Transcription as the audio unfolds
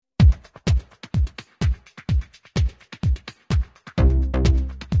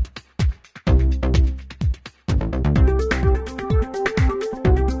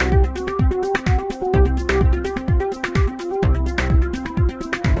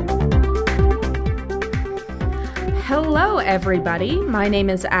Hello, everybody. My name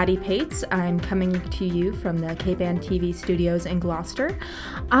is Addie Pates. I'm coming to you from the K-Band TV studios in Gloucester.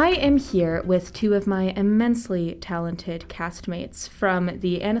 I am here with two of my immensely talented castmates from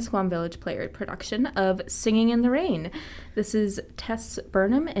the Annisquam Village Player production of Singing in the Rain. This is Tess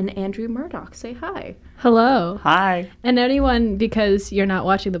Burnham and Andrew Murdoch. Say hi. Hello. Hi. And anyone, because you're not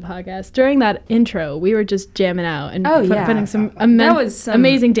watching the podcast, during that intro, we were just jamming out and putting some,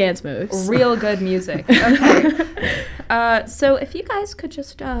 amazing dance moves. Real good music. Okay. So if you guys could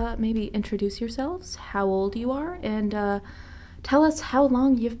just maybe introduce yourselves, how old you are, and tell us how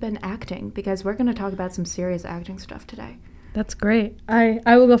long you've been acting, because we're going to talk about some serious acting stuff today. That's great. I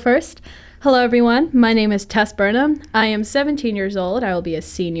will go first. Hello, everyone. My name is Tess Burnham. I am 17 years old. I will be a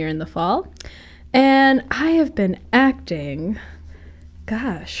senior in the fall. And I have been acting,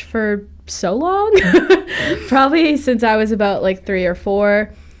 for so long. Probably since I was about 3 or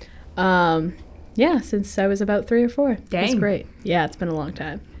 4. Since I was about 3 or 4. Dang. It's great. Yeah, it's been a long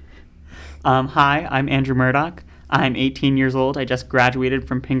time. Hi, I'm Andrew Murdoch. I'm 18 years old. I just graduated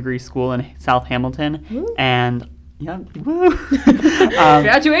from Pingree School in South Hamilton. Woo. And, woo!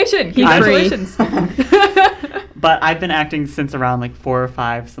 Graduation! Congratulations! But I've been acting since around 4 or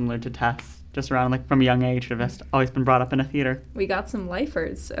 5, similar to Tess. Just around from a young age. I've just always been brought up in a theater. We got some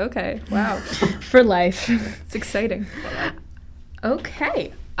lifers. Okay, wow. For life. It's exciting.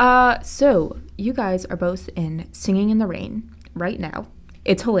 Okay. So you guys are both in Singing in the Rain right now.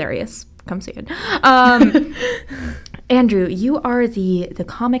 It's hilarious. Come see it. Andrew, you are the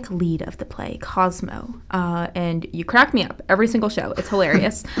comic lead of the play, Cosmo, and you crack me up every single show. It's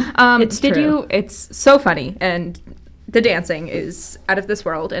hilarious. It's true. It's so funny, and the dancing is out of this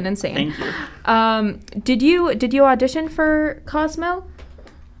world and insane. Thank you. Did you audition for Cosmo?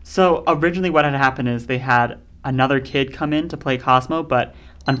 So originally what had happened is they had another kid come in to play Cosmo, but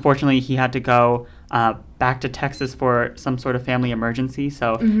unfortunately he had to go back to Texas for some sort of family emergency,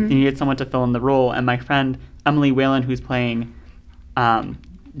 so they needed someone to fill in the role. And my friend Emily Whalen, who's playing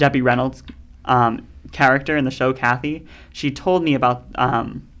Debbie Reynolds' character in the show, Kathy, she told me about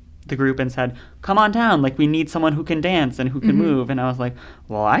the group and said, come on down, we need someone who can dance and who can move. And I was like,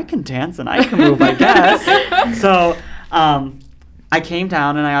 well, I can dance and I can move, I guess. So I came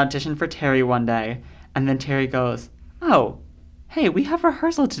down and I auditioned for Terry one day, and then Terry goes, oh, hey, we have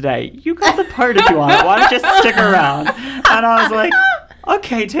rehearsal today. You got the part if you want. Why don't you just stick around? And I was like,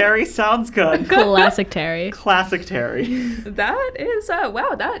 okay, Terry, sounds good. Classic Terry. Classic Terry. That is,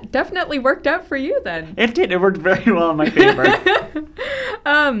 wow, that definitely worked out for you then. It did. It worked very well in my favor.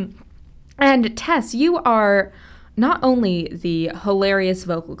 And Tess, you are not only the hilarious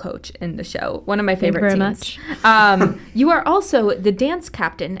vocal coach in the show, one of my favorite scenes. Much. You are also the dance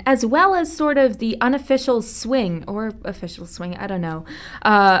captain, as well as sort of the unofficial swing, or official swing, I don't know,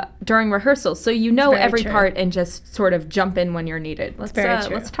 during rehearsals. So you know every part and just sort of jump in when you're needed. Let's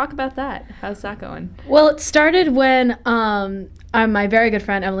talk about that. How's that going? Well, it started when my very good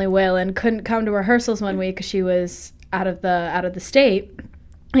friend Emily Whalen couldn't come to rehearsals one week because she was out of the state.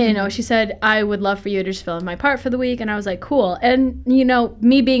 She said, I would love for you to just fill in my part for the week. And I was like, cool. And,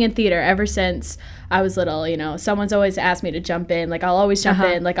 me being in theater ever since I was little, someone's always asked me to jump in. I'll always jump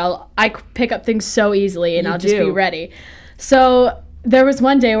in. I pick up things so easily and I'll just be ready. So there was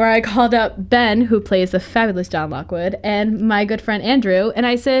one day where I called up Ben, who plays the fabulous John Lockwood, and my good friend Andrew. And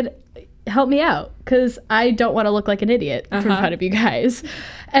I said, help me out, because I don't want to look like an idiot in front of you guys.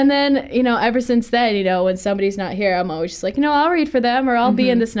 And then, ever since then, when somebody's not here, I'm always just like, I'll read for them, or I'll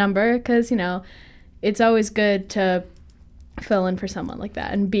be in this number, because, it's always good to fill in for someone like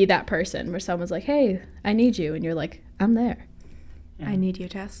that and be that person where someone's like, hey, I need you. And you're like, I'm there. Yeah. I need you,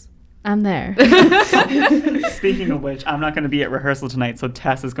 Tess. I'm there. Speaking of which, I'm not going to be at rehearsal tonight, so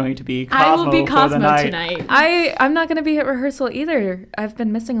Tess is going to be Cosmo. I will be Cosmo tonight. I'm not going to be at rehearsal either. I've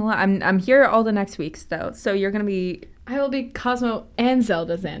been missing a lot. I'm here all the next weeks, though, so you're going to be... I will be Cosmo and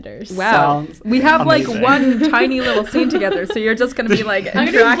Zelda Sanders. Wow. We have amazing. One tiny little scene together, so you're just going to be I'm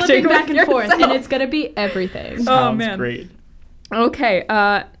interacting going to be flipping back and yourself. forth, and it's going to be everything. Sounds great. Okay,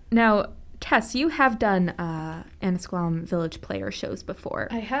 now... Tess, you have done Annisquam Village Player shows before.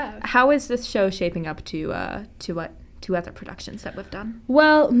 I have. How is this show shaping up to what two other productions that we've done?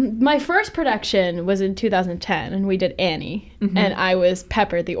 Well, my first production was in 2010, and we did Annie, and I was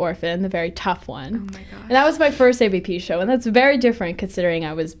Pepper the orphan, the very tough one. Oh my gosh! And that was my first AVP show, and that's very different considering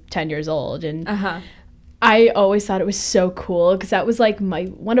I was 10 years old. And I always thought it was so cool because that was like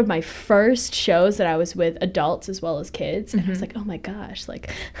one of my first shows that I was with adults as well as kids. And I was like, oh my gosh,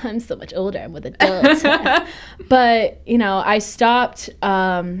 like I'm so much older. I'm with adults. But, I stopped.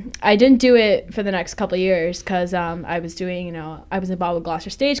 I didn't do it for the next couple of years because I was doing, I was involved with Gloucester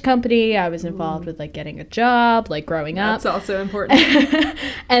Stage Company. I was involved with like getting a job, like growing up. That's also important.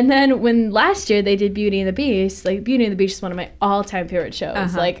 And then when last year they did Beauty and the Beast, like Beauty and the Beast is one of my all-time favorite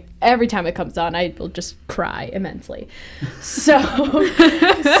shows. Like every time it comes on, I will just cry immensely. So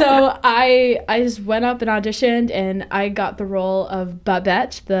I just went up and auditioned, and I got the role of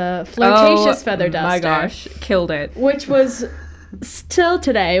Babette, the flirtatious feather duster. My gosh, killed it. Which was still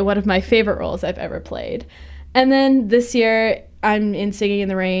today one of my favorite roles I've ever played. And then this year I'm in Singing in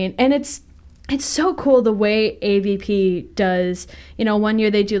the Rain, and it's so cool the way AVP does. One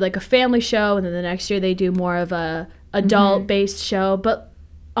year they do like a family show, and then the next year they do more of a adult-based show, but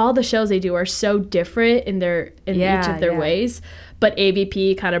all the shows they do are so different in each of their ways, but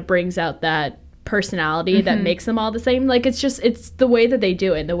AVP kind of brings out that personality that makes them all the same. Like it's the way that they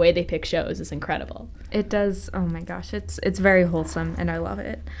do it and the way they pick shows is incredible. It does. Oh my gosh, it's very wholesome and I love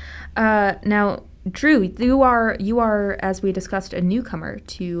it. Now, Drew, you are, as we discussed, a newcomer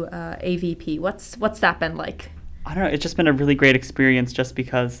to AVP. What's that been like? I don't know. It's just been a really great experience just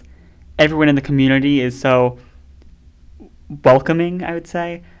because everyone in the community is so welcoming, I would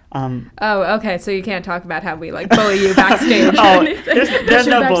say. Oh, okay. So you can't talk about how we like bully you backstage. There's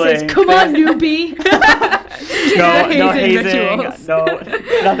no bullying. Come on, newbie. no hazing. No,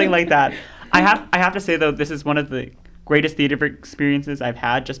 nothing like that. I have to say though, this is one of the greatest theater experiences I've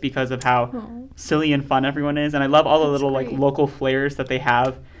had, just because of how silly and fun everyone is, and I love all the little like local flares that they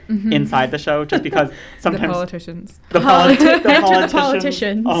have inside the show. Just because sometimes the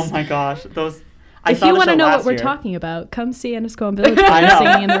politicians. Oh my gosh, those. If you want to know what we're talking about, come see Ennisquam Village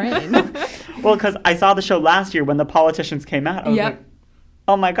Singing in the Rain. Well, because I saw the show last year when the politicians came out. I was like,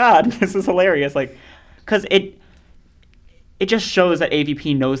 oh my God, this is hilarious. Like, because it just shows that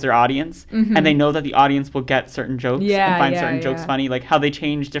AVP knows their audience, and they know that the audience will get certain jokes and find certain jokes funny. Like how they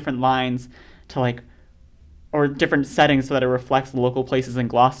change different lines to or different settings so that it reflects the local places in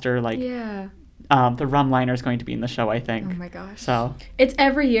Gloucester. The rum liner is going to be in the show, I think. Oh my gosh. So it's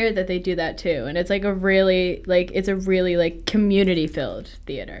every year that they do that too, and it's like a really community filled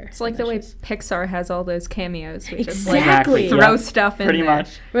theater. It's like the way Pixar has all those cameos. We just exactly. throw stuff in pretty there.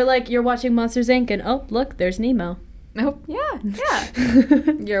 much. We're like, you're watching Monsters Inc. and oh look, there's Nemo. Oh yeah.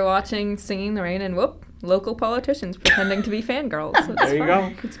 You're watching Singing in the Rain, and whoop, local politicians pretending to be fangirls. There you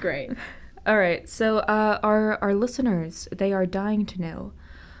go. It's great. All right, so our listeners, they are dying to know,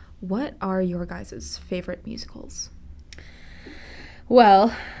 what are your guys' favorite musicals?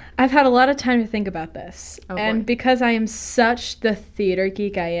 Well, I've had a lot of time to think about this. And because I am such the theater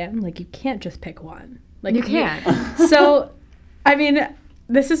geek I am, you can't just pick one. You can't. So, I mean,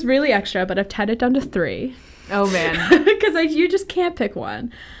 this is really extra, but I've tied it down to 3. Oh, man. Because you just can't pick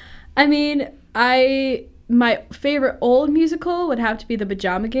one. I mean, my favorite old musical would have to be The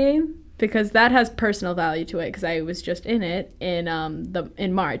Pajama Game, because that has personal value to it, because I was just in it in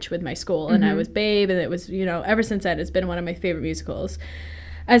March with my school, and I was Babe, and it was, ever since then, it's been one of my favorite musicals.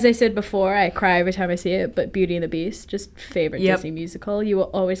 As I said before, I cry every time I see it, but Beauty and the Beast, just favorite Disney musical. You will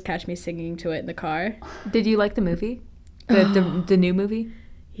always catch me singing to it in the car. Did you like the movie? The new movie?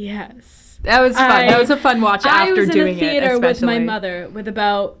 Yes. That was fun. That was a fun watch after doing it, especially. I was in a theater with my mother with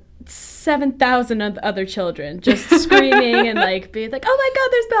about 7,000 other children just screaming and being like, oh my God,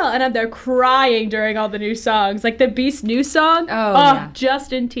 there's Belle, and I'm there crying during all the new songs, like the Beast new song.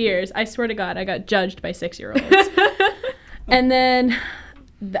 Just in tears. I swear to God, I got judged by 6-year-olds. And then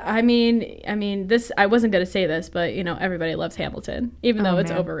I mean this, I wasn't gonna say this, but everybody loves Hamilton, even though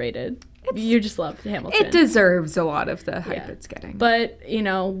it's overrated. You just love Hamilton. It deserves a lot of the hype it's getting. But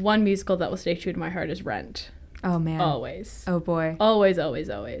one musical that will stay true to my heart is Rent. Oh man. Always. Oh boy. Always, always,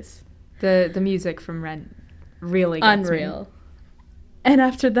 always. The music from Rent really gets unreal. Me. And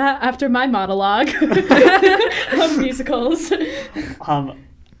after my monologue of musicals. I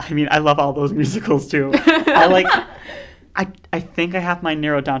mean, I love all those musicals too. I think I have mine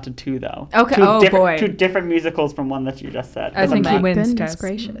narrowed down to 2 though. Okay. Boy. 2 different musicals from one that you just said. I think he wins. Goodness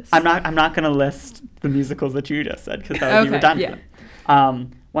gracious. I'm not gonna list the musicals that you just said because that would be redundant. Yeah.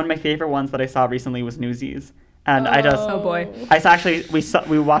 One of my favorite ones that I saw recently was Newsies. And we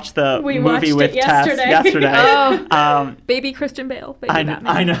watched the movie with Tess yesterday. Baby Christian Bale.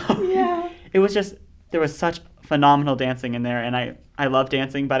 I know. Yeah. It was just, there was such phenomenal dancing in there, and I I love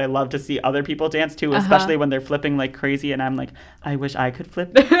dancing, but I love to see other people dance too, especially when they're flipping like crazy. And I'm like, I wish I could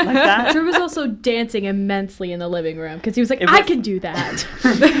flip like that. Drew was also dancing immensely in the living room because he was like, I can do that.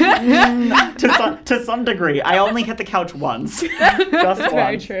 to some degree. I only hit the couch once. Just That's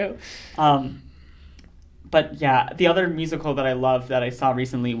very once. true. But yeah, the other musical that I love that I saw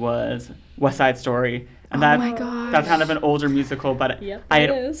recently was West Side Story. And my gosh. that's kind of an older musical, but Yep,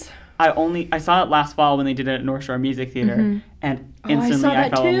 I saw it last fall when they did it at North Shore Music Theater, and instantly I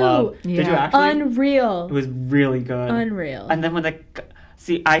saw fell in that love. too. Did you Yeah. actually? Unreal. It was really good. Unreal. And then when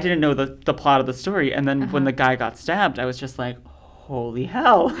I didn't know the plot of the story, and then when the guy got stabbed, I was just like, holy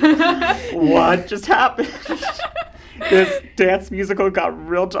hell, what just happened? This dance musical got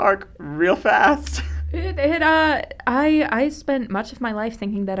real dark real fast. I spent much of my life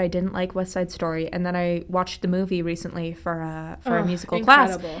thinking that I didn't like West Side Story, and then I watched the movie recently for a musical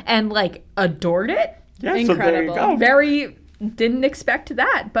incredible. class, and like adored it. Yeah, Incredible. so there you go. Very didn't expect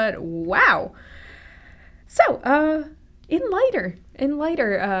that, but wow. So, in lighter,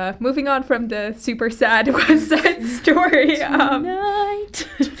 moving on from the super sad West Side Story. Night.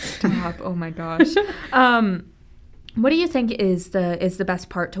 Stop! Oh my gosh. What do you think is the best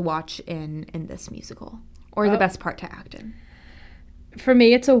part to watch in this musical, or the best part to act in? For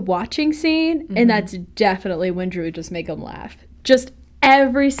me, it's a watching scene, and that's definitely when Drew just make him laugh. Just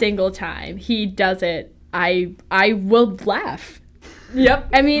every single time he does it, I will laugh. Yep.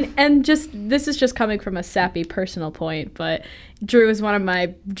 I mean, and this is just coming from a sappy personal point, but Drew is my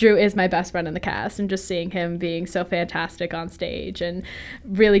best friend in the cast, and just seeing him being so fantastic on stage and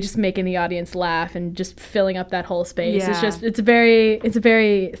really just making the audience laugh and just filling up that whole space. Yeah. It's a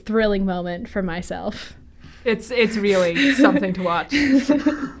very thrilling moment for myself. It's really something to watch.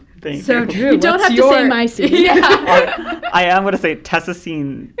 Thank So you. Drew, You don't what's have to say my scene. Yeah. I am going to say Tessa's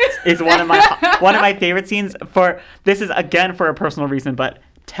scene is one of my favorite scenes. This is again for a personal reason, but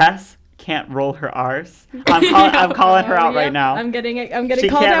Tess can't roll her R's. I'm calling her out right now. I'm getting She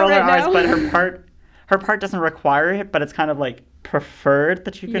called can't out roll right her R's, now. but her part doesn't require it, but it's kind of like preferred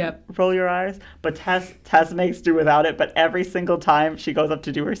that you can Yep. roll your R's. But Tess makes do without it. But every single time she goes up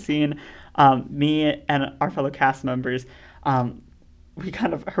to do her scene, me and our fellow cast members, we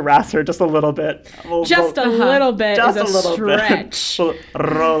kind of harass her just a little bit. Just a little bit just is a little stretch. Bit.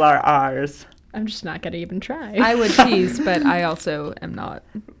 We'll roll our R's. I'm just not gonna even try. I would tease, but I also am not.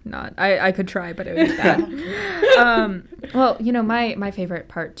 I could try, but it would be bad. Well, my favorite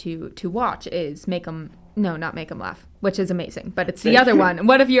part to watch is not make 'em laugh, which is amazing. But it's the other one.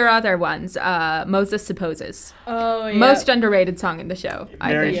 One of your other ones, Moses Supposes. Oh yeah. Most underrated song in the show,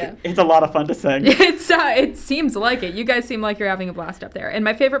 I Very- think. It's a lot of fun to sing. It seems like it. You guys seem like you're having a blast up there. And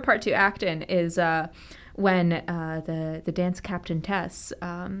my favorite part to act in is when the dance captain Tess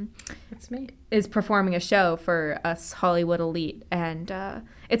That's me. is performing a show for us Hollywood elite, and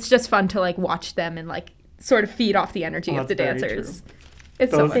it's just fun to like watch them and like sort of feed off the energy of the that's very dancers.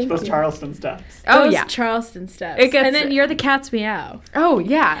 It's so much Those fun. Charleston steps. Oh Those yeah. Charleston steps. It gets- and then you're the cat's meow. Oh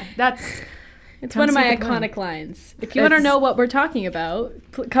yeah. That's It's Come one of my see the rain. iconic lines. If you want to It's- know what we're talking about,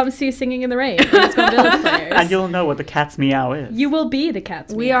 come see Singing in the Rain. Let's go Village Players. And you'll know what the cat's meow is. You will be the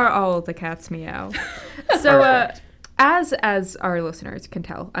cat's we meow. are all the cat's meow. So Perfect. as our listeners can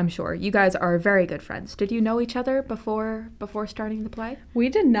tell, I'm sure you guys are very good friends. Did you know each other before starting the play? We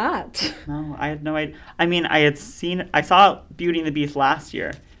did not. No, I had no idea. I mean, I saw Beauty and the Beast last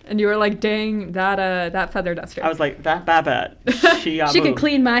year. And you were like, dang, that feather duster. I was like, that Babette, she got She could moved.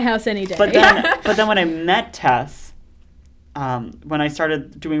 clean my house any day. But then when I met Tess, when I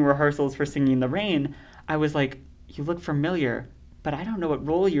started doing rehearsals for Singing in the Rain, I was like, you look familiar, but I don't know what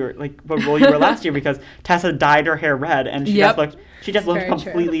role you were last year, because Tessa dyed her hair red and she Yep. just looked Very true.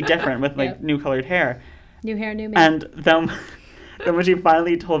 completely different with like Yep. new colored hair. New hair, new me. And then when she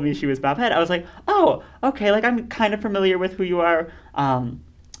finally told me she was Babette, I was like, oh, okay, like I'm kind of familiar with who you are.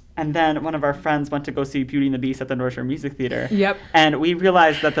 And then one of our friends went to go see Beauty and the Beast at the North Shore Music Theater. Yep. And we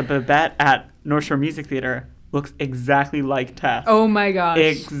realized that the Babette at North Shore Music Theater looks exactly like Tess. Oh my gosh.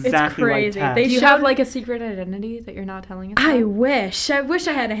 Exactly like crazy. Tess. They Do you showed- have like a secret identity that you're not telling us? I about? wish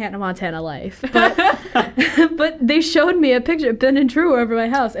I had a Hannah Montana life, but but they showed me a picture of Ben and Drew over my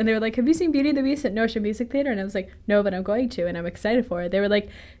house, and they were like, "Have you seen Beauty and the Beast at North Shore Music Theater?" And I was like, "No, but I'm going to, and I'm excited for it." They were like,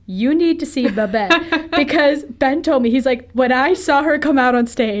 "You need to see Babette," because Ben told me, he's like, "When I saw her come out on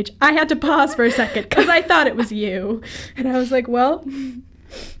stage, I had to pause for a second because I thought it was you," and I was like, "Well,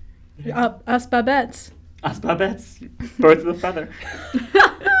 us Babettes." Us Babettes, birds of a feather.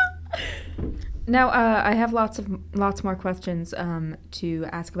 Now, I have lots more questions to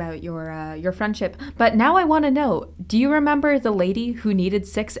ask about your friendship. But now I want to know: do you remember the lady who needed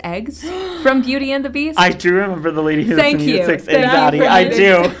 6 eggs from Beauty and the Beast? I do remember the lady who Thank needed you. 6 Thank eggs, you Addie. for I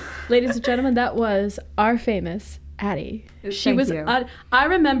noticing. do. Ladies and gentlemen, that was our famous Addie. She Thank was. you. I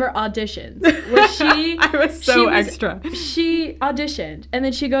remember auditions where she. I was so extra. She auditioned, and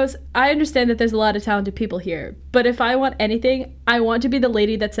then she goes, "I understand that there's a lot of talented people here, but if I want anything, I want to be the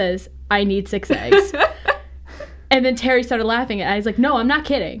lady that says I need 6 eggs." And then Terry started laughing, and I was like, "No, I'm not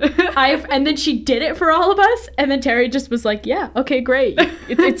kidding." And then she did it for all of us, and then Terry just was like, "Yeah, okay, great,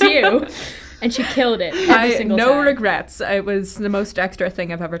 it's you." And she killed it every single no time. regrets. It was the most extra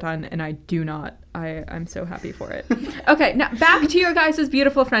thing I've ever done, and I do not. I'm so happy for it. Okay, now back to your guys'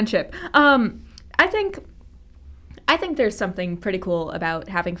 beautiful friendship. I think there's something pretty cool about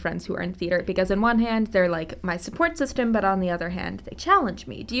having friends who are in theater, because on one hand they're like my support system, but on the other hand they challenge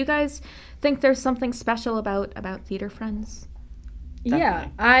me. Do you guys think there's something special about theater friends? Yeah,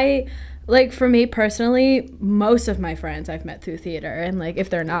 for me personally, most of my friends I've met through theater, and like if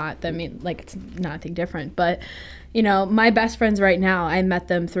they're not, I mean, like it's nothing different. But you know, my best friends right now, I met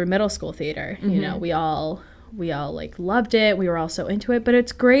them through middle school theater. Mm-hmm. You know, we all like loved it. We were all so into it. But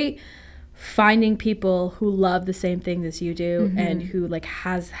it's great finding people who love the same thing as you do, mm-hmm. and who like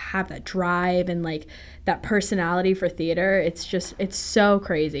have that drive and like that personality for theater. It's so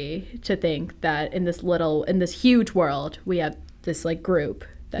crazy to think that in this huge world we have this like group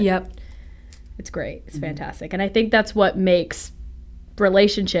that it's great. It's fantastic. And I think that's what makes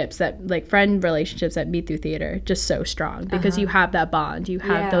relationships that like friend relationships that meet through theater just so strong, because you have that bond, you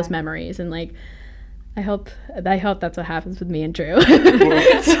have those memories, and like I hope that's what happens with me and Drew.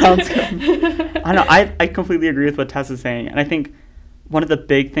 Well, sounds good. I know. I completely agree with what Tess is saying, and I think one of the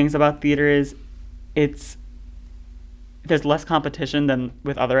big things about theater is there's less competition than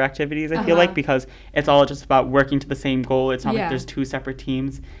with other activities, I feel like, because it's all just about working to the same goal. It's not like there's 2 separate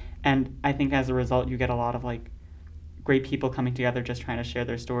teams. And I think as a result, you get a lot of like great people coming together just trying to share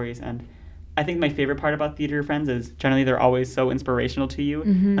their stories. And I think my favorite part about theater friends is generally they're always so inspirational to you,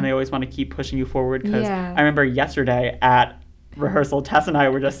 and they always want to keep pushing you forward. Because I remember yesterday at rehearsal, Tess and I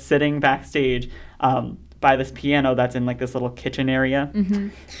were just sitting backstage by this piano that's in like this little kitchen area,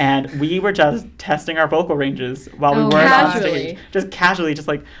 and we were just testing our vocal ranges while we weren't on stage, just casually, just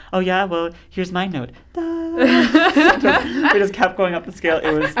like, oh yeah, well here's my note. We just kept going up the scale.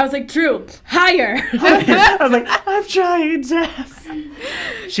 I was like, Drew, higher. I was like, I'm trying, Tess.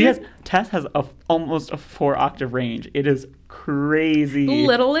 Tess has almost a 4-octave range. It is crazy.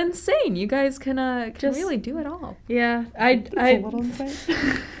 Little insane. You guys can really do it all. Yeah, It's a little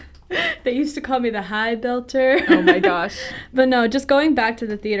insane. They used to call me the high belter. Oh my gosh. But no, just going back to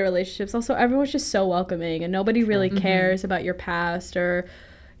the theater relationships, also everyone's just so welcoming, and nobody really cares about your past, or,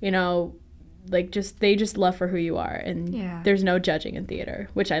 you know, like they just love for who you are, and there's no judging in theater,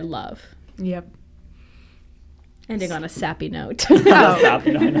 which I love. Yep. Ending on a sappy note.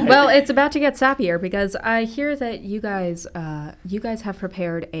 Well, it's about to get sappier, because I hear that you guys have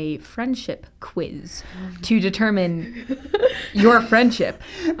prepared a friendship quiz to determine your friendship.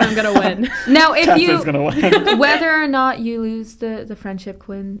 I'm gonna win. Now, if Tessa's gonna win. whether or not you lose the friendship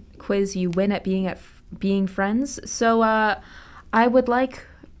quiz, you win at being friends. So I would like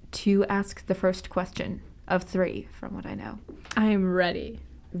to ask the first question of 3, from what I know. I'm ready.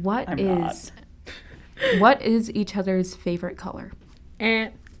 What is each other's favorite color?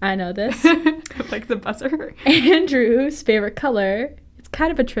 And I know this. Like the buzzer. Andrew's favorite color, it's kind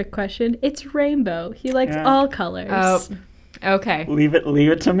of a trick question. It's rainbow. He likes all colors. Oh, okay. Leave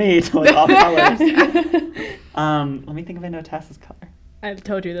it to me to like all colors. Let me think if I know Tess's color. I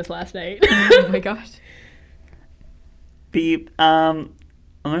told you this last night. Oh my gosh. Beep. I'm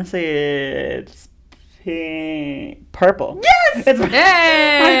gonna say it's pink. Purple. Yes! It's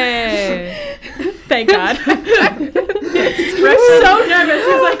Hey! Thank God. So nervous.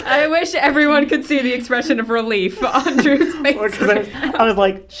 He's like, I wish everyone could see the expression of relief on Drew's face. I was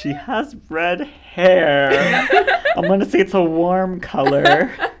like, she has red hair. I'm gonna say it's a warm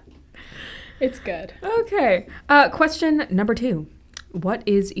color. It's good. Okay. Question number 2. What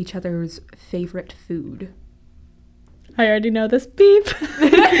is each other's favorite food? I already know this. Beep.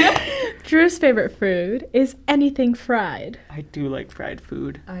 Drew's favorite food is anything fried. I do like fried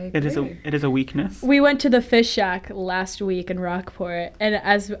food. I It agree. is a weakness. We went to the Fish Shack last week in Rockport, and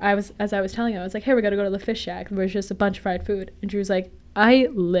as I was telling him, I was like, "Hey, we gotta go to the Fish Shack. There's just a bunch of fried food." And Drew's like, "I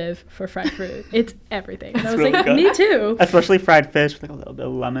live for fried food. It's everything." And I was really like, good. "Me too." Especially fried fish with like a little bit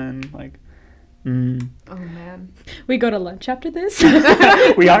of lemon, like. Oh man. We go to lunch after this.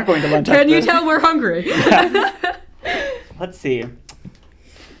 We aren't going to lunch. Can after you this. tell we're hungry? Let's see.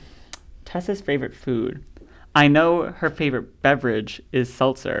 Tessa's favorite food. I know her favorite beverage is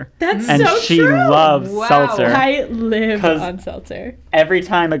seltzer. That's and so she true. loves Wow. seltzer. I live 'Cause- on seltzer. Every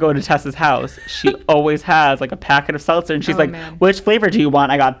time I go to Tessa's house, she always has like a packet of seltzer, and she's Oh, like, man. "Which flavor do you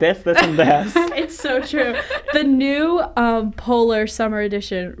want? I got this, this, and this." It's so true. The new Polar Summer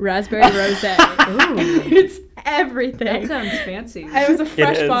Edition Raspberry Rosé. It's everything. That sounds fancy. It was a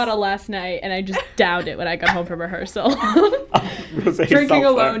fresh is. bottle last night, and I just downed it when I got home from rehearsal. Rosé Drinking seltzer.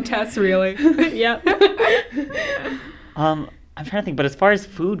 alone, Tess, really. Yep. I'm trying to think, but as far as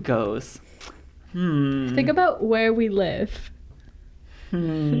food goes, Think about where we live.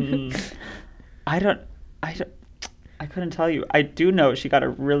 I couldn't tell you. I do know she got a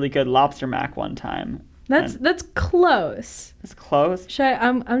really good lobster mac one time. That's close. It's close.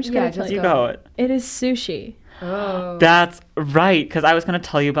 I'm just Yeah, gonna tell just you. You go. It is sushi. Oh. That's right, because I was gonna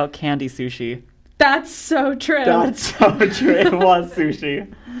tell you about candy sushi. That's so true. That's so true. It was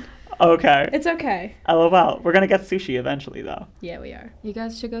sushi. Okay. It's okay. LOL. We're gonna get sushi eventually, though. Yeah, we are. You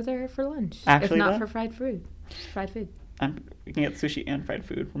guys should go there for lunch. Actually, if not though? for fried food. Fried food. We can get sushi and fried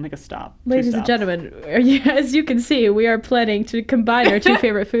food. We'll make a stop. 2 Ladies and stops. gentlemen, as you can see, we are planning to combine our two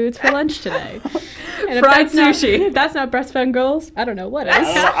favorite foods for lunch today. And if Fried that's not- sushi. if that's not breastfed goals, I don't know what is.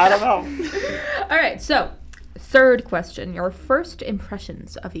 I don't know. All right, so third question. Your first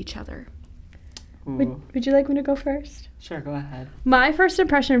impressions of each other. Ooh. Would you like me to go first? Sure, go ahead. My first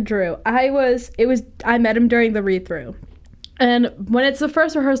impression of Drew, I met him during the read-through. And when it's the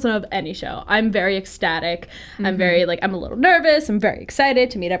first rehearsal of any show, I'm very ecstatic. I'm very I'm a little nervous. I'm very excited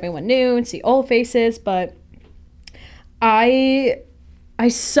to meet everyone new and see old faces, but I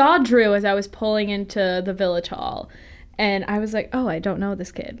saw Drew as I was pulling into the Village Hall, and I was like, oh, I don't know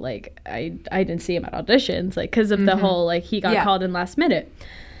this kid. Like, I didn't see him at auditions, like, because of the whole, like, he got Yeah. called in last minute.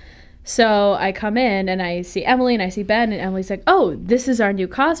 So I come in and I see Emily and I see Ben, and Emily's like, oh, this is our new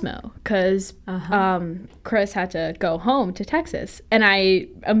Cosmo, because Chris had to go home to Texas. And I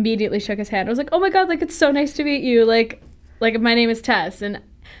immediately shook his hand. I was like, oh my God, like, it's so nice to meet you. Like my name is Tess. And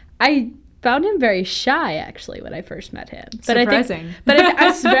I found him very shy, actually, when I first met him. Surprising. I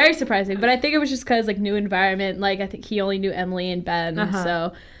was very surprising. But I think it was just because, like, new environment. Like, I think he only knew Emily and Ben.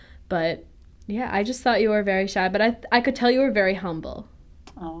 So, but yeah, I just thought you were very shy. But I could tell you were very humble.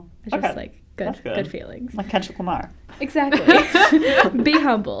 Oh, It's just, like, That's good feelings. Like Kendrick Lamar. Exactly. Be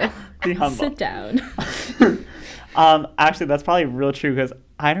humble. Be humble. Sit down. Actually, that's probably real true because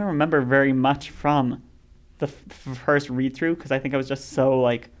I don't remember very much from the first read through because I think I was just so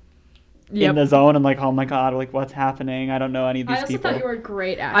like in the zone and like, oh my God, like what's happening? I don't know any of these I also people. thought you were a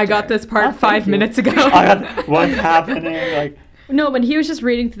great actor. I got this part Oh, thank 5 you. minutes ago. What's happening? Like, No, when he was just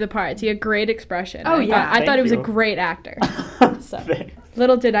reading through the parts, he had great expression. Oh, yeah. I thought Thank he was a you. great actor. So thanks.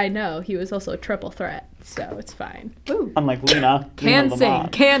 little did I know he was also a triple threat. So it's fine. Ooh. Unlike Lena. Can Lena sing,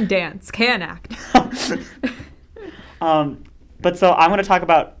 Lamont. can dance, can act. But so I want to talk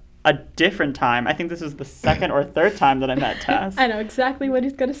about a different time. I think this was the second or third time that I met Tess. I know exactly what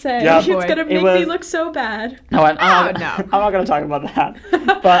he's gonna say. Yeah, It's boy. gonna It make was- me look so bad. No, I'm Oh, not, no. I'm not going to talk about that.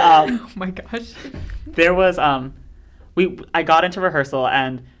 But Oh my gosh. there was I got into rehearsal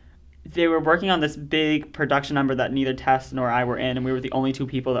and they were working on this big production number that neither Tess nor I were in, and we were the only two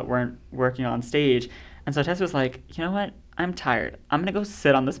people that weren't working on stage. And so Tess was like, you know what? I'm tired. I'm gonna go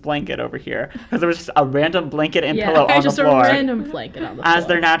sit on this blanket over here because there was just a random blanket and pillow on just the floor, a random blanket on the floor. as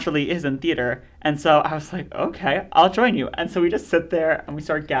there naturally is in theater. And so I was like, okay, I'll join you. And so we just sit there and we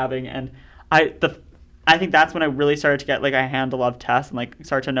start gabbing. And I think that's when I really started to get like a handle of Tess and like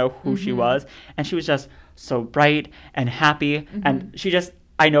start to know who she was. And she was just so bright and happy. And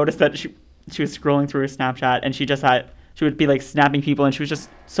I noticed that she was scrolling through her Snapchat and she would be like snapping people and she was just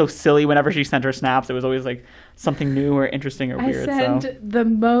so silly whenever she sent her snaps. It was always like something new or interesting or I weird. send So the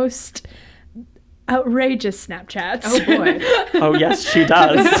most outrageous Snapchats. Oh boy. oh yes, she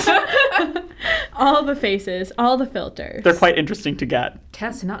does. All the faces, all the filters. They're quite interesting to get.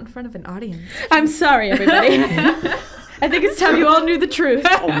 Tess, not in front of an audience. I'm sorry, everybody. I think it's time you all knew the truth.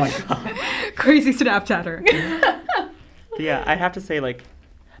 Oh my God. Crazy Snapchatter. But yeah, I'd have to say like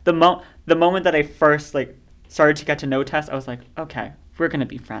the moment that I first like started to get to know Tess, I was like, okay, we're gonna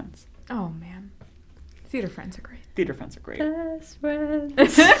be friends. Oh, man. Theater friends are great. Theater friends are great. Best friends.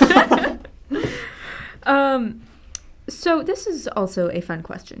 So this is also a fun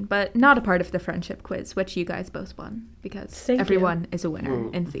question, but not a part of the friendship quiz, which you guys both won because Thank you. everyone is a winner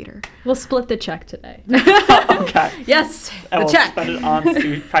Ooh. in theater. We'll split the check today. Okay. Yes, And the we'll check. spend it on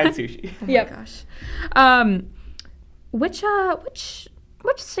fried sushi. Oh Yep. my gosh.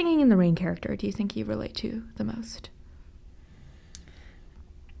 Which Singing in the Rain character do you think you relate to the most?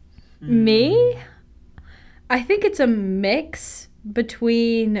 Me? I think it's a mix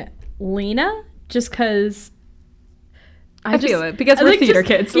between Lena, just because I feel it because we're like, theater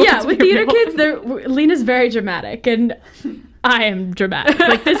kids. Yeah, Let's with be theater real. kids, Lena's very dramatic, and I am dramatic.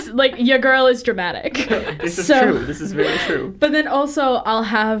 Like this, like your girl is dramatic. This is So- true. This is very true. But then also, I'll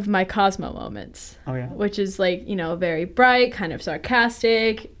have my Cosmo moments, Oh yeah. which is like, very bright, kind of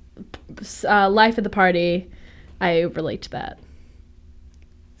sarcastic, life of the party. I relate to that.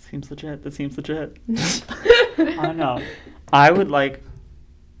 Seems legit. That seems legit. I don't know.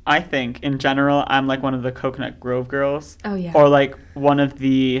 I think in general, I'm like one of the Coconut Grove girls. Oh, yeah. Or like one of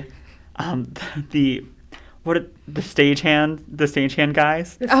the the stagehand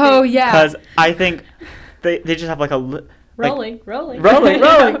guys. Oh, yeah. Because I think they just have like Rolling. rolling.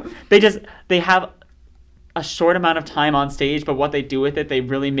 They have a short amount of time on stage, but what they do with it, they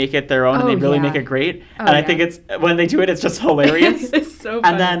really make it their own, and Oh, they really yeah. make it great. Oh, And I yeah. think it's when they do it, it's just hilarious. It's so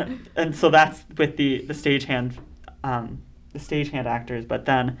funny. And so that's with the stagehand actors. But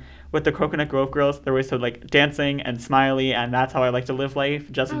then with the Coconut Grove girls, they're always so like dancing and smiley, and that's how I like to live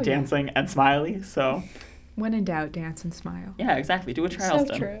life, just Oh, yeah. dancing and smiley. So When in doubt, dance and smile. yeah, exactly. Do a So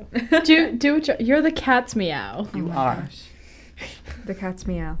Charleston. true. Do it. You're the cat's meow. You Oh my are. gosh. The cat's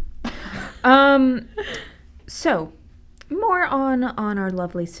meow. So, more on our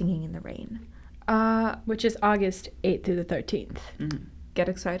lovely Singing in the Rain. Which is August 8th through the 13th. Mm. Get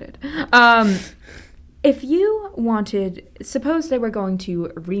excited. If you wanted, suppose they were going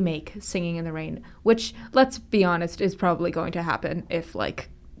to remake Singing in the Rain, which, let's be honest, is probably going to happen if, like,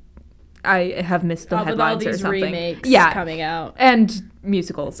 I have missed the With all headlines or these something. remakes Yeah, coming out. and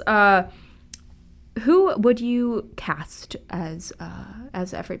musicals. Who would you cast as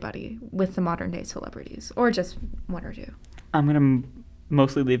everybody with the modern day celebrities, or just one or two? I'm gonna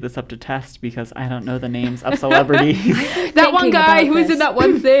mostly leave this up to Test because I don't know the names of celebrities. That one Thinking guy about who was this. in that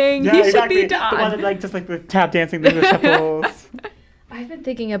one thing. Yeah, He exactly. should be The one done. that like just like the tap dancing, the shuffles. I've been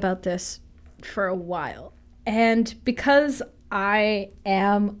thinking about this for a while. And because I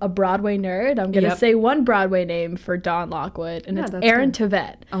am a Broadway nerd, I'm going to Yep. say one Broadway name for Don Lockwood, and Yeah, it's that's Aaron good.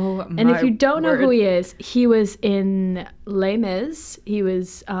 Tveit. Oh, And if you don't know who he is, he was in Les Mis. He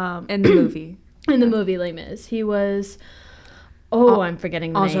was in the movie, in the movie Les Mis. He was, I'm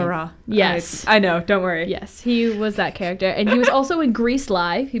forgetting the name. Enjolras. Yes. I know. Don't worry. Yes, he was that character. And he was also in Grease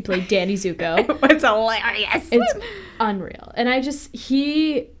Live. He played Danny Zuko. It's hilarious. It's unreal. And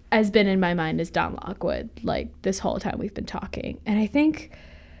he has been in my mind as Don Lockwood, like, this whole time we've been talking. And I think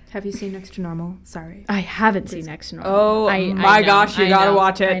Have you seen Next to Normal? Sorry. I haven't seen Next to Normal. Oh I my know, gosh, you I gotta know,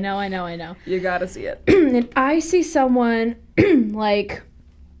 watch it. I know. You gotta see it. And I see someone like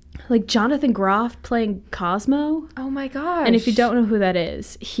Jonathan Groff playing Cosmo. Oh my gosh. And if you don't know who that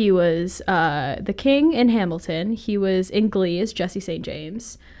is, he was the king in Hamilton. He was in Glee as Jesse St.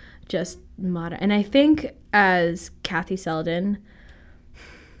 James. Just modern. And I think as Kathy Selden,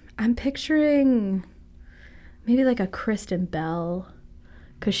 I'm picturing maybe like a Kristen Bell.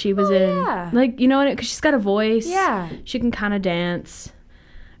 Because she was yeah. in, like, you know, because she's got a voice. Yeah. She can kind of dance.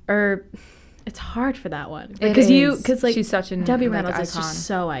 Or it's hard for that one. It Because is. like, She's such an Debbie like, Reynolds is icon. just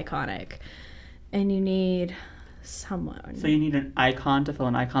so iconic. And you need someone. So you need an icon to fill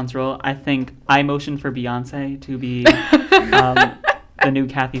an icon's role. I think I motioned for Beyonce to be the new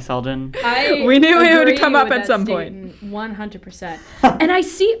Kathy Selden. We knew it would agree come up with at that some point. statement, 100%. And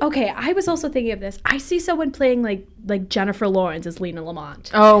I was also thinking of this. I see someone playing like Jennifer Lawrence as Lena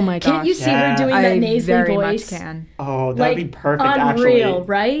Lamont. Oh my gosh. Can't you see Yeah. her doing I that nasally very voice? much can. Oh, that'd be perfect, unreal, actually.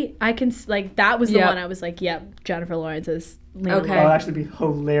 right? I can like that was the Yep. one I was like, yep, Jennifer Lawrence is Lena Okay. That would Lamont. actually be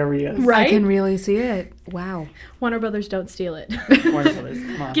hilarious. Right? I can really see it. Wow. Warner Brothers, don't steal it. Warner Brothers,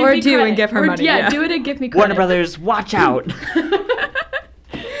 come on. Give Or me do and credit. give her Or, money, Yeah, yeah. do it and give me credit. Warner Brothers, watch out.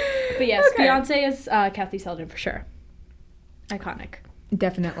 But yes, Okay. Beyonce is Kathy Selden for sure. Iconic.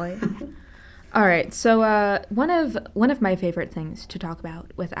 Definitely. All right. So one of my favorite things to talk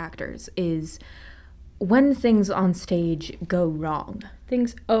about with actors is when things on stage go wrong.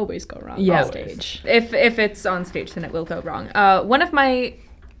 Things always go wrong Yeah. on stage. If it's on stage, then it will go wrong. I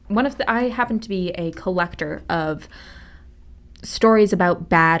happen to be a collector of stories about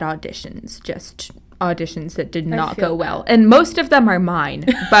bad auditions, just auditions that did not feel go well, and most of them are mine.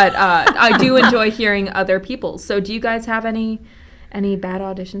 But I do enjoy hearing other people's. So, do you guys have any bad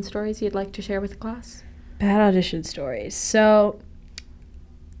audition stories you'd like to share with the class? Bad audition stories. So,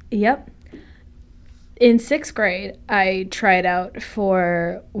 yep. In 6th grade, I tried out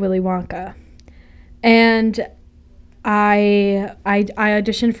for Willy Wonka. And I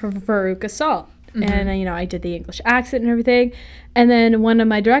auditioned for Veruca Salt. And, I did the English accent and everything. And then one of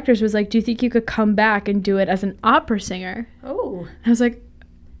my directors was like, do you think you could come back and do it as an opera singer? Oh, And I was like,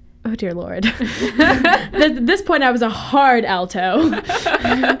 oh dear Lord. At this point, I was a hard alto.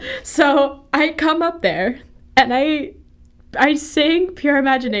 So I come up there and I sang Pure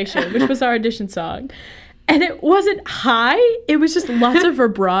Imagination, which was our audition song. And it wasn't high. It was just lots of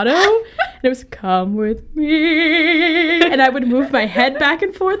vibrato. And it was, come with me. And I would move my head back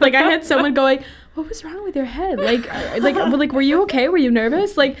and forth. Like, I had someone going, what was wrong with your head? Like, were you okay? Were you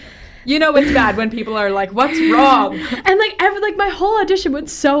nervous? Like, You know it's bad when people are like, what's wrong? and like my whole audition went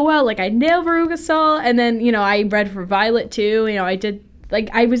so well. Like, I nailed Veruca Salt. And then, you know, I read for Violet too. You know, I did, like,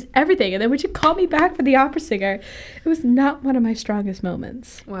 I was everything. And then when you called me back for the opera singer, it was not one of my strongest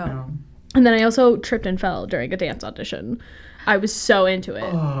moments. Well, And then I also tripped and fell during a dance audition. I was so into it.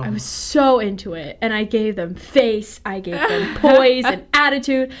 I was so into it. And I gave them face, I gave them poise and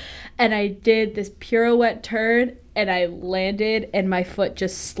attitude. And I did this pirouette turn and I landed and my foot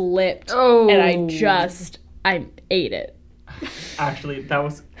just slipped. Oh. And I ate it. Actually, that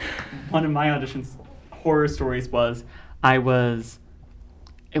was one of my auditions. Horror stories was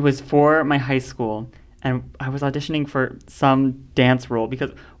it was for my high school, and I was auditioning for some dance role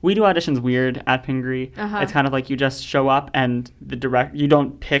because we do auditions weird at Pingree. It's kind of like you just show up and you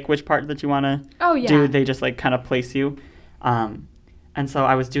don't pick which part that you want to do. They just like kind of place you. And so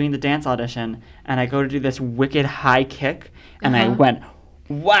I was doing the dance audition, and I go to do this wicked high kick, and I went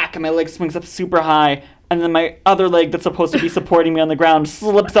whack, and my leg swings up super high, and then my other leg that's supposed to be supporting me on the ground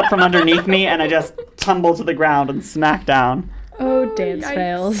slips up from underneath me, and I just tumble to the ground and smack down. Oh, dance yikes.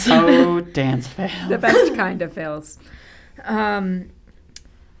 fails. Oh, dance fail. the best kind of fails.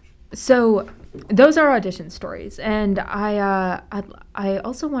 So those are audition stories, and I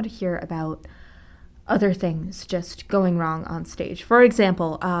also want to hear about other things just going wrong on stage. For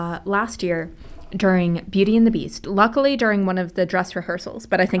example, last year during Beauty and the Beast, luckily during one of the dress rehearsals,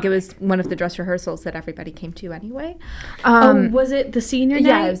 but I think it was one of the dress rehearsals that everybody came to anyway. Was it the senior night?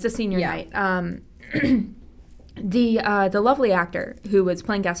 Yeah, it was the senior night. The lovely actor who was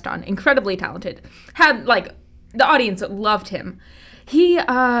playing Gaston, incredibly talented, had like the audience loved him. He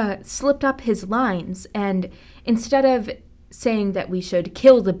slipped up his lines, and instead of saying that we should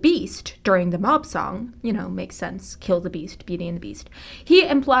kill the beast during the mob song, you know, makes sense, kill the beast, Beauty and the Beast, he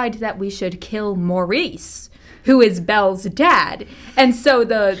implied that we should kill Maurice, who is Belle's dad. And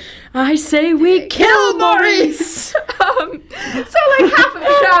so I say we kill Maurice! so like half of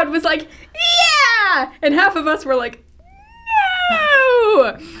the crowd was like, yeah! And half of us were like,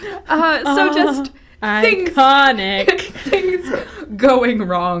 no! So just iconic. things going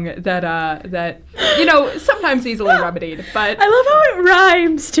wrong that you know, sometimes easily remedied, but I love how it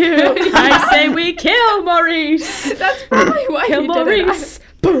rhymes too. I say we kill Maurice. that's probably why Kill he did it. Maurice.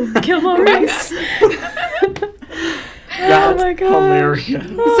 Boom. Kill Maurice. That's my God. hilarious.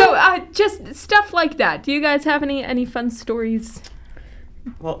 So just stuff like that. Do you guys have any fun stories?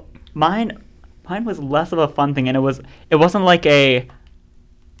 Well, mine was less of a fun thing, and it wasn't like a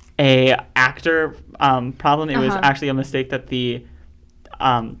actor problem. It was actually a mistake that the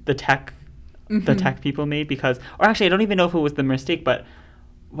tech people made, because, or actually I don't even know if it was the mistake, but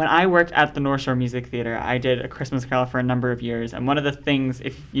when I worked at the North Shore Music Theater, I did A Christmas Carol for a number of years, and one of the things,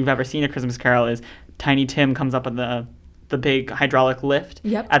 if you've ever seen A Christmas Carol, is Tiny Tim comes up on the big hydraulic lift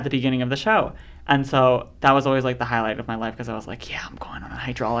at the beginning of the show. And so that was always like the highlight of my life, because I was like, yeah, I'm going on a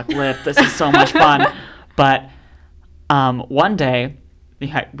hydraulic lift. This is so much fun. But one day,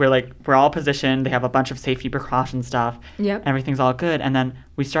 we're all positioned. They have a bunch of safety precaution stuff. Yep. Everything's all good. And then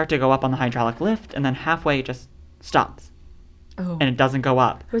we start to go up on the hydraulic lift, and then halfway it just stops. Oh. And it doesn't go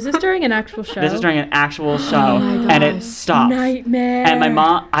up. Was this during an actual show? This is during an actual show, and it stops. Nightmare. And my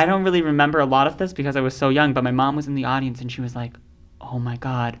mom, I don't really remember a lot of this because I was so young, but my mom was in the audience, and she was like, oh my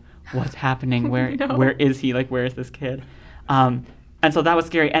God, what's happening? Where is he? Like, where is this kid? And so that was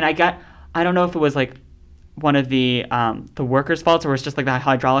scary. And I don't know if it was like one of the workers' faults, or it's just like the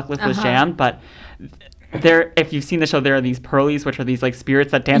hydraulic lift was jammed, but there, if you've seen the show, there are these pearlies, which are these like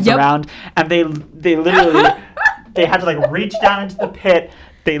spirits that dance around, and they literally they had to like reach down into the pit.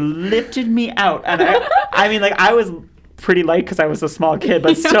 They lifted me out, and I mean, like, I was pretty light because I was a small kid,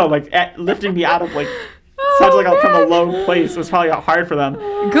 but still, like, lifting me out of like such like from a low place was probably hard for them.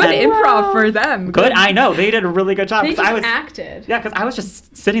 Good improv for them. Good, I know, they did a really good job. They 'cause just acted. Yeah, because I was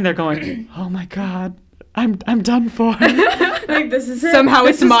just sitting there going, oh my God, I'm done for. Like, this is it. Somehow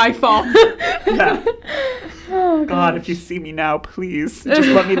it's my fault. Yeah. Oh, God, if you see me now, please just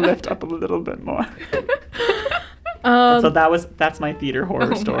let me lift up a little bit more. So that's my theater horror Oh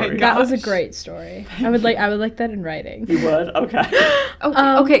my story. God. That was a great story. I would like that in writing. You would? Okay.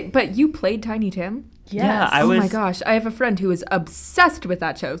 Okay, but you played Tiny Tim? Yes. Yeah, I Oh my was- gosh, I have a friend who is obsessed with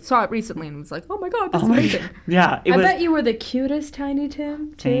that show. Saw it recently and was like, "Oh my god, this is my amazing." God. Yeah, it I was. bet you were the cutest Tiny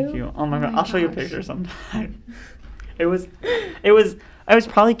Tim too. Thank you. Oh my god, my I'll show you a gosh. picture sometime. It was. I was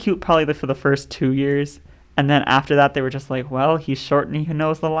probably cute for the first 2 years, and then after that they were just like, well, he's short and he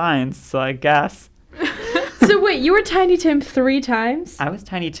knows the lines, so I guess. So wait, you were Tiny Tim 3 times? I was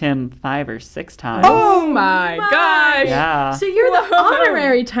Tiny Tim 5 or 6 times. Oh my gosh. Yeah. So you're the Whoa.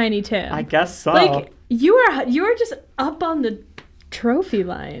 honorary Tiny Tim. I guess so. Like you are just up on the trophy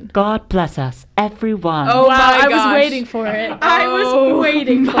line. God bless us, everyone. Oh Wow, my I was gosh. waiting for it. I Oh was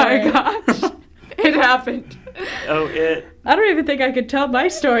waiting for my it. gosh. It happened. Oh, it. I don't even think I could tell my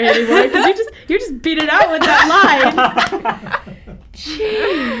story anymore because you just beat it out with that line.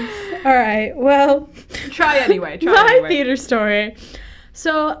 Jeez. All right. Well, Try anyway. Try my anyway. theater story.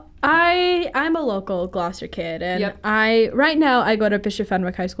 So I'm a local Gloucester kid, and Yep. right now I go to Bishop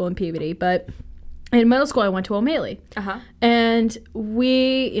Fenwick High School in Peabody, but in middle school I went to O'Malley. Uh-huh. And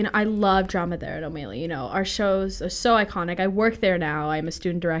I love drama there at O'Malley. Our shows are so iconic. I work there now. I'm a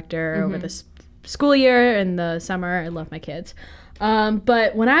student director over the school year and the summer. I love my kids.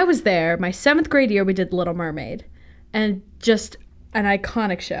 But when I was there, my 7th grade year, we did Little Mermaid, and just an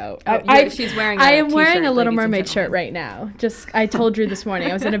iconic show. She's wearing I a am wearing t-shirt, a Little ladies and Mermaid shirt gentlemen. right now. I told Drew this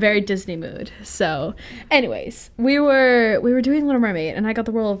morning I was in a very Disney mood. So, anyways, we were doing Little Mermaid, and I got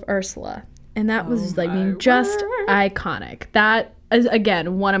the role of Ursula, and that was my just word. iconic. That is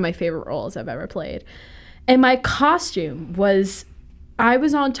again one of my favorite roles I've ever played. And my costume was, I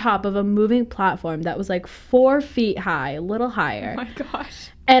was on top of a moving platform that was like 4 feet high, a little higher. Oh my gosh.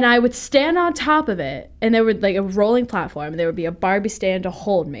 And I would stand on top of it, and there would like a rolling platform, and there would be a Barbie stand to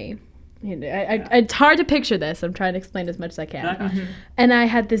hold me. It's hard to picture this. I'm trying to explain as much as I can. And I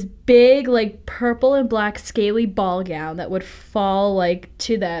had this big, like purple and black scaly ball gown that would fall like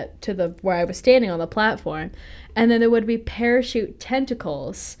to the where I was standing on the platform, and then there would be parachute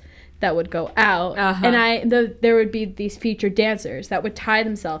tentacles that would go out, and there would be these featured dancers that would tie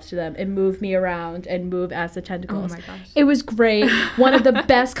themselves to them and move me around and move as the tentacles. Oh my gosh. It was great. One of the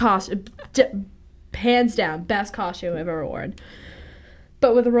best hands down, best costume I've ever worn.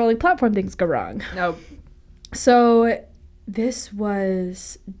 But with a rolling platform, things go wrong. No. So this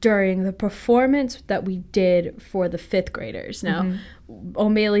was during the performance that we did for the 5th graders. Now,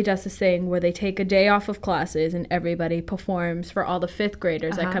 O'Malley does this thing where they take a day off of classes and everybody performs for all the 5th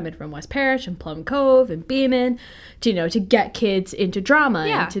graders that come in from West Parish and Plum Cove and Beeman to get kids into drama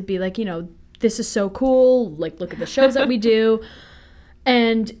Yeah. and to be like, this is so cool. Like, look at the shows that we do.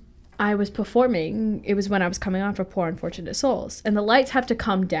 And I was performing. It was when I was coming on for Poor Unfortunate Souls. And the lights have to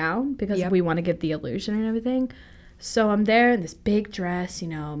come down because we want to give the illusion and everything. So I'm there in this big dress,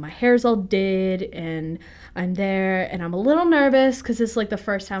 my hair's all did, and I'm there, and I'm a little nervous because this is like the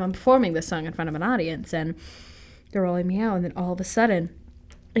first time I'm performing this song in front of an audience, and they're rolling me out, and then all of a sudden,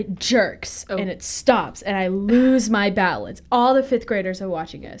 it jerks, and it stops, and I lose my balance. All the 5th graders are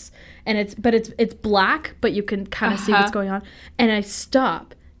watching us, and it's black, but you can kind of see what's going on, and I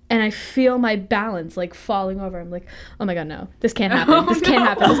stop. And I feel my balance like falling over. I'm like, oh my God, no, this can't happen. This can't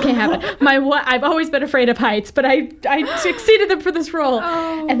happen. This can't happen. I've always been afraid of heights, but I succeeded them for this role.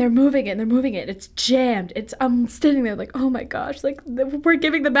 Oh. And they're moving it. It's jammed. I'm standing there like, oh my gosh, like we're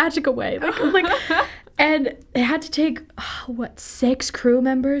giving the magic away. And they had to take 6 crew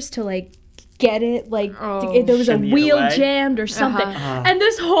members to like get it, like there was a Shimmy it wheel away. jammed or something. And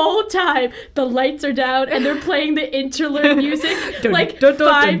this whole time the lights are down and they're playing the interlude music like 5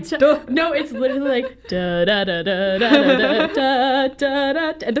 times. No, it's literally like da da da da da da da da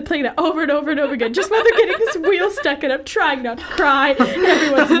da, and they're playing that over and over and over again just while they're getting this wheel stuck, and I'm trying not to cry. And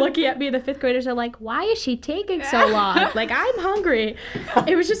everyone's looking at me. The 5th graders are like, why is she taking so long? Like, I'm hungry.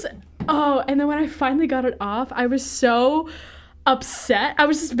 It was just and then when I finally got it off, I was so upset. I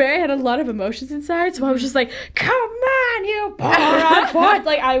was just had a lot of emotions inside, so I was just like, come on, you poor unfortunate.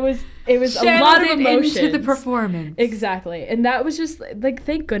 Like, it was a lot of emotions into the performance. Exactly. And that was just like,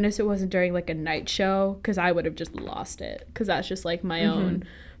 thank goodness it wasn't during like a night show, because I would have just lost it, because that's just like my own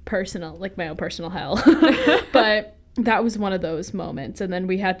personal hell. But that was one of those moments, and then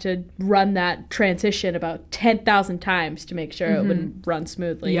we had to run that transition about 10,000 times to make sure it would run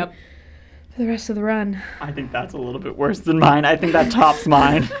smoothly. Yep. For the rest of the run. I think that's a little bit worse than mine. I think that tops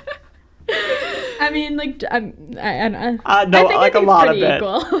mine. I mean, like, I No, I think like a it's lot of pretty it.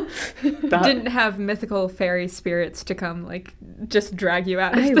 equal. That- Didn't have mythical fairy spirits to come like just drag you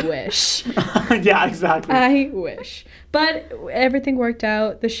out. I wish. yeah, exactly. I wish. But everything worked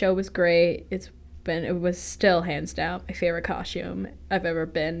out. The show was great. It's but it was still hands down my favorite costume I've ever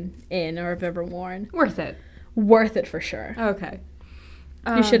been in or I've ever worn. Worth it. Worth it for sure. Okay.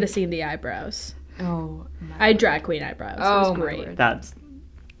 You should have seen the eyebrows. Oh, I had drag queen eyebrows. It was Oh, my great. word. That's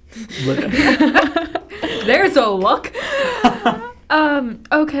There's a look.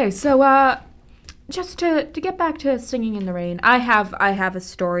 Okay, so just to get back to Singing in the Rain, I have a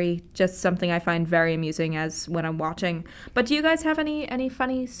story, just something I find very amusing as when I'm watching. But do you guys have any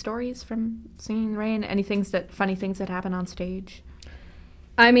funny stories from Singing in the Rain? Any funny things that happen on stage?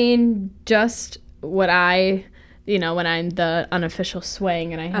 I mean, just what when I'm the unofficial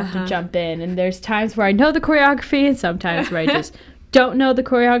swing and I have to jump in, and there's times where I know the choreography and sometimes where I just don't know the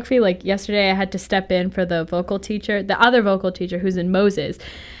choreography. Like yesterday I had to step in for the other vocal teacher who's in Moses.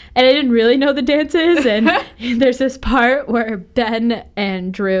 And I didn't really know the dances, and there's this part where Ben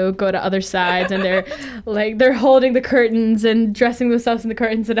and Drew go to other sides, and they're holding the curtains and dressing themselves in the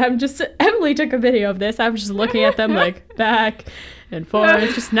curtains, and Emily took a video of this. I'm just looking at them like back and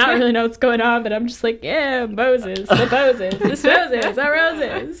forth, just not really know what's going on, but I'm just like, yeah, Moses, the Moses, our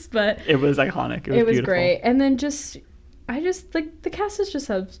roses. But it was iconic. It was was beautiful. great, and then I just like the cast is just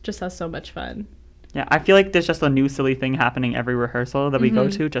has so much fun. Yeah, I feel like there's just a new silly thing happening every rehearsal that we go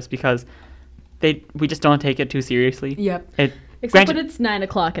to, just because we just don't take it too seriously. Yep. Except when it's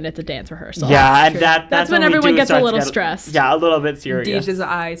 9:00 and it's a dance rehearsal. Yeah, and that's when we everyone do gets a start to little get stressed. Yeah, a little bit serious. Deej's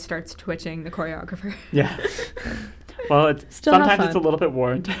eye starts twitching, the choreographer. Yeah. Well, sometimes it's a little bit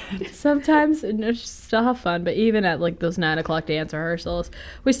warranted. Sometimes still have fun, but even at like those 9:00 dance rehearsals,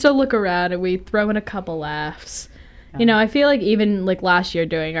 we still look around and we throw in a couple laughs. You know, I feel like even like last year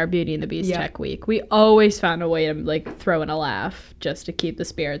during our Beauty and the Beast Tech Week, we always found a way to like throw in a laugh just to keep the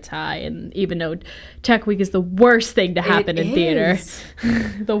spirits high. And even though Tech Week is the worst thing to happen in theater,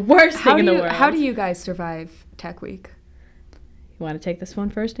 the worst thing in the world. How do you guys survive Tech Week? You want to take this one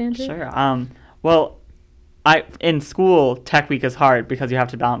first, Andrew? Sure. Well, in school, Tech Week is hard because you have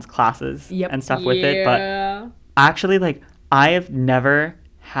to balance classes and stuff with it. But actually, like, I have never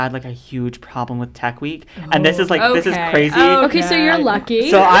had like a huge problem with Tech Week, and this is crazy. Okay, so you're lucky.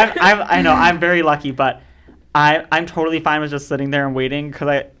 So I know I'm very lucky, but I'm totally fine with just sitting there and waiting,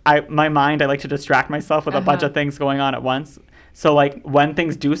 because my mind, I like to distract myself with a bunch of things going on at once. So like when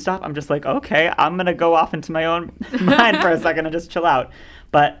things do stop, I'm just like, okay, I'm gonna go off into my own mind for a second and just chill out.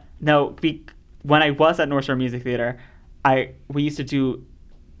 But no, when I was at North Shore Music Theater, we used to do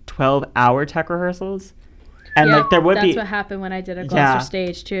 12-hour tech rehearsals. And like there would that's what happened when I did a Gloucester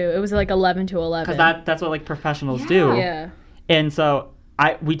stage too. It was like 11 to 11. Because that's what like professionals do. Yeah. And so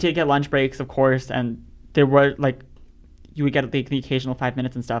we did get lunch breaks, of course, and there were like you would get the occasional 5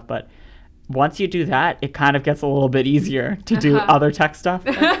 minutes and stuff. But once you do that, it kind of gets a little bit easier to do other tech stuff.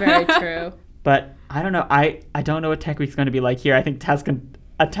 That's very true. But I don't know. I don't know what Tech Week's going to be like here. I think Tess can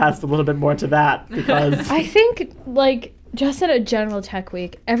attest a little bit more to that, because I think like just at a general Tech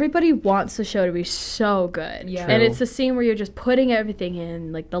Week, everybody wants the show to be so good. Yeah. And it's a scene where you're just putting everything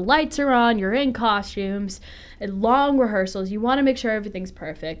in. Like the lights are on, you're in costumes, and long rehearsals. You want to make sure everything's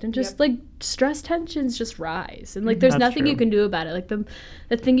perfect. And just like stress tensions just rise. And like there's nothing you can do about it. Like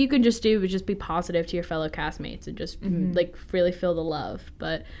the thing you can just do is just be positive to your fellow castmates and just like really feel the love.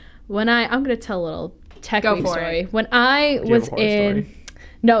 But when I'm going to tell a little Tech Week story. When I was in... Story?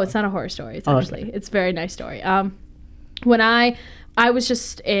 No, it's not a horror story. It's it's a very nice story. When I was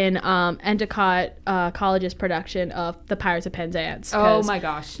just in Endicott College's production of The Pirates of Penzance. Oh my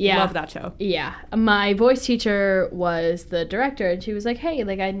gosh. Yeah. Love that show. Yeah. My voice teacher was the director, and she was like, hey,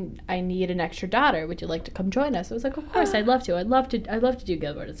 like I need an extra daughter. Would you like to come join us? I was like, of course, I'd love to. I'd love to do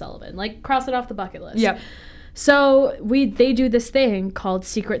Gilbert and Sullivan. Like, cross it off the bucket list. Yep. So they do this thing called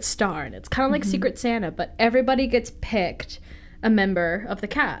Secret Star, and it's kind of like Secret Santa, but everybody gets picked a member of the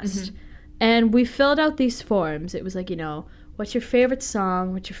cast. And we filled out these forms. It was like, what's your favorite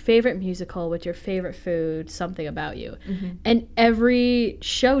song? What's your favorite musical? What's your favorite food? Something about you. And every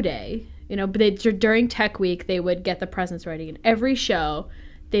show day, during Tech Week, they would get the presents ready. And every show,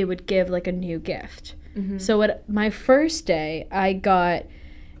 they would give like a new gift. So at my first day, I got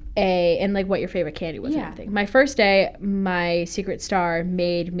and like what your favorite candy was and everything. My first day, my Secret Star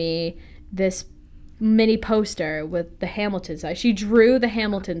made me this mini poster with the Hamilton star. She drew the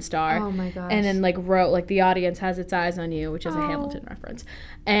Hamilton star. Oh my gosh. And then like wrote like the audience has its eyes on you, which is a Hamilton reference.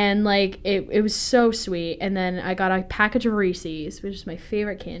 And like it was so sweet. And then I got a package of Reese's, which is my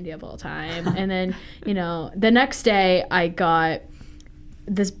favorite candy of all time. And then, the next day I got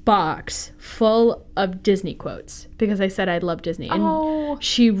this box full of Disney quotes because I said I love Disney. And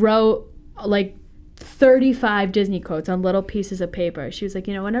she wrote like 35 Disney quotes on little pieces of paper. She was like,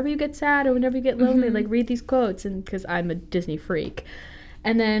 whenever you get sad or whenever you get lonely, like read these quotes, and because I'm a Disney freak.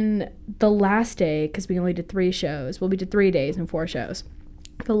 And then the last day, because we only did 3 shows, well, we did 3 days and 4 shows.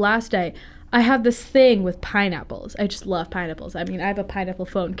 The last day, I have this thing with pineapples. I just love pineapples. I mean, I have a pineapple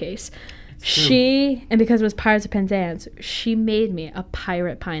phone case. And because it was Pirates of Penzance, she made me a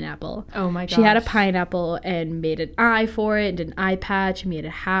pirate pineapple. Oh my gosh. She had a pineapple and made an eye for it, and did an eye patch, and made a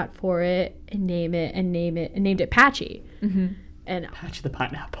hat for it, and named it Patchy. Mm-hmm. And Patchy the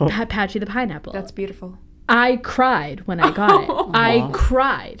pineapple. Patchy the pineapple. That's beautiful. I cried when I got it. I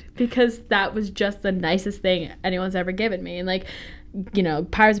cried because that was just the nicest thing anyone's ever given me. And like, you know,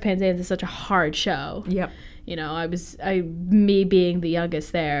 Pirates of Penzance is such a hard show. Yep. You know, me being the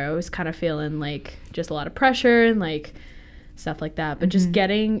youngest there, I was kind of feeling like just a lot of pressure and like stuff like that. But just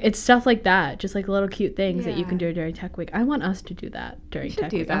it's stuff like that, just like little cute things that you can do during Tech Week. I want us to do that during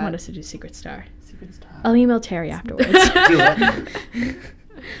Tech Week. I want us to do Secret Star. I'll email Terry afterwards. Do it.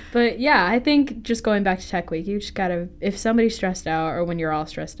 But yeah, I think just going back to Tech Week, you just gotta, if somebody's stressed out or when you're all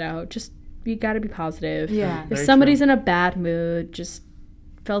stressed out, just you gotta be positive. Yeah. If somebody's in a bad mood, just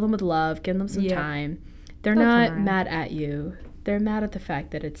fill them with love, give them some time. They're not mad at you. They're mad at the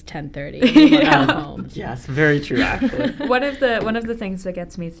fact that it's 10:30 and you want to go home. Yes, very true, actually. One of the things that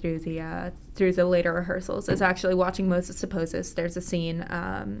gets me through the later rehearsals is actually watching Moses Supposes. There's a scene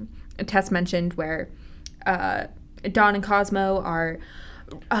Tess mentioned where Dawn and Cosmo are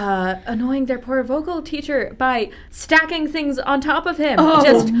annoying their poor vocal teacher by stacking things on top of him.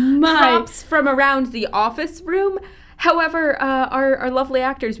 Just props from around the office room. However, our lovely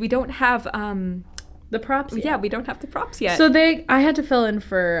actors, we don't have the props yet. Yeah, we don't have the props yet. So I had to fill in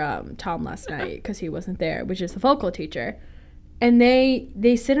for Tom last night because he wasn't there, which is the vocal teacher. And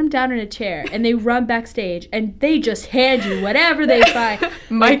they sit him down in a chair and they run backstage and they just hand you whatever they find.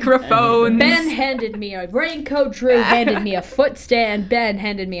 Microphones. Ben handed me a raincoat. Drew handed me a foot stand. Ben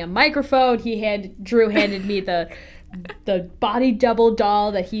handed me a microphone. Drew handed me the body double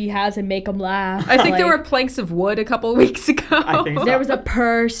doll that he has in Make 'em Laugh. I think there were planks of wood a couple weeks ago. I think so. There was a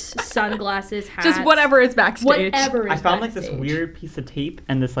purse, sunglasses, hats. Just whatever is backstage. I found like this weird piece of tape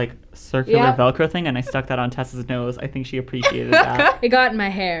and this like circular Velcro thing, and I stuck that on Tessa's nose. I think she appreciated that. It got in my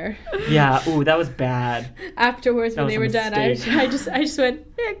hair. Yeah. Ooh, that was bad. Afterwards, when they were done, I just went,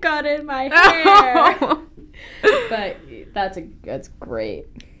 it got in my hair. But that's great.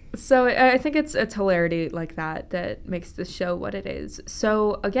 So I think it's hilarity like that makes this show what it is.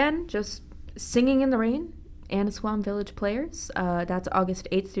 So again, just Singing in the Rain, Annisquam Village Players. That's August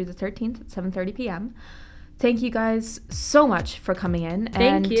 8th through the 13th at 7:30 p.m. Thank you guys so much for coming in.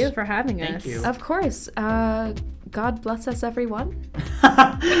 Thank you for having us. Thank you. Of course. God bless us, everyone.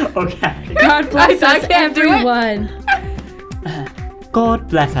 Okay. God bless us, everyone. God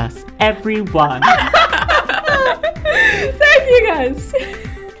bless us, everyone. Thank you guys.